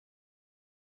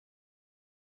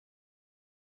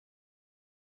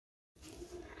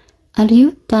Are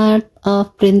you tired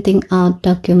of printing out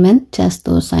documents just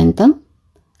to sign them?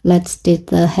 Let's ditch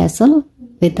the hassle.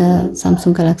 With the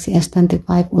Samsung Galaxy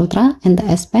S25 Ultra and the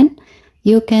S Pen,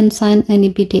 you can sign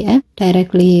any PDF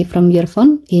directly from your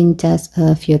phone in just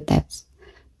a few taps.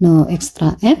 No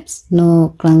extra apps,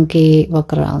 no clunky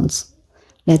workarounds.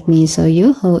 Let me show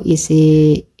you how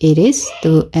easy it is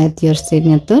to add your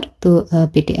signature to a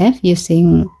PDF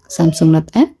using Samsung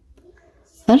Note app.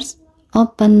 First,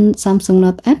 open Samsung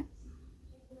Note app.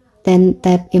 Then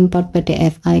tap import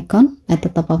PDF icon at the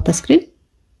top of the screen.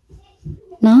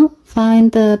 Now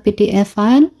find the PDF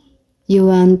file you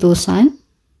want to sign.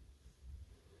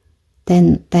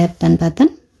 Then tap Done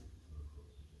button.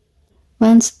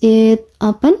 Once it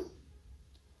opens,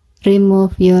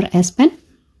 remove your S Pen.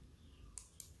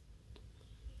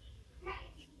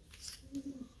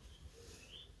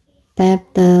 Tap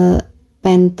the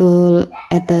pen tool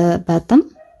at the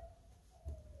bottom.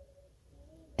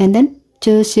 And then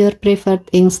choose your preferred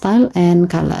ink style and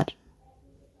color.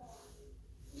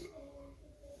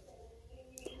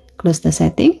 Close the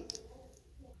setting.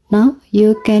 Now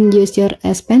you can use your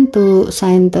S Pen to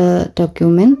sign the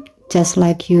document just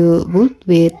like you would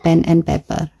with pen and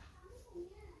paper.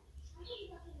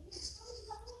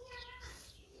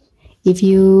 If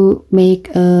you make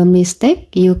a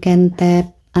mistake, you can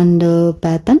tap undo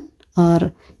button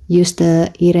or use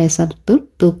the eraser tool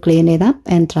to clean it up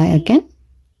and try again.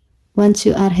 Once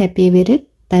you are happy with it,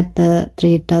 tap the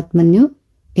three-dot menu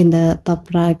in the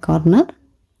top right corner.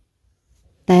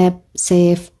 Tap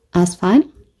Save as File.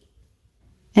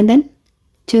 And then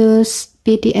choose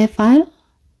PDF file.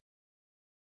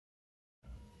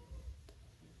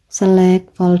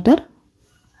 Select folder.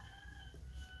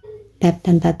 Tap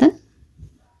Done button.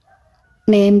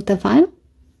 Name the file.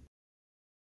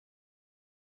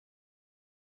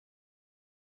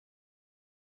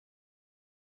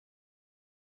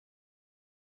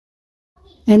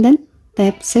 And then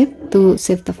tap Save to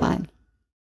save the file.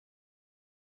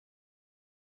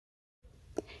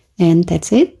 And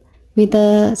that's it. With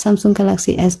the Samsung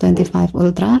Galaxy S25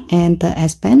 Ultra and the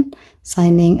S Pen,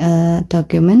 signing a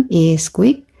document is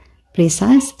quick,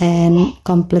 precise, and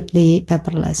completely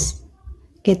paperless.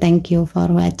 Okay, thank you for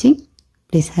watching.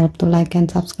 Please help to like and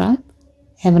subscribe.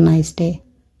 Have a nice day.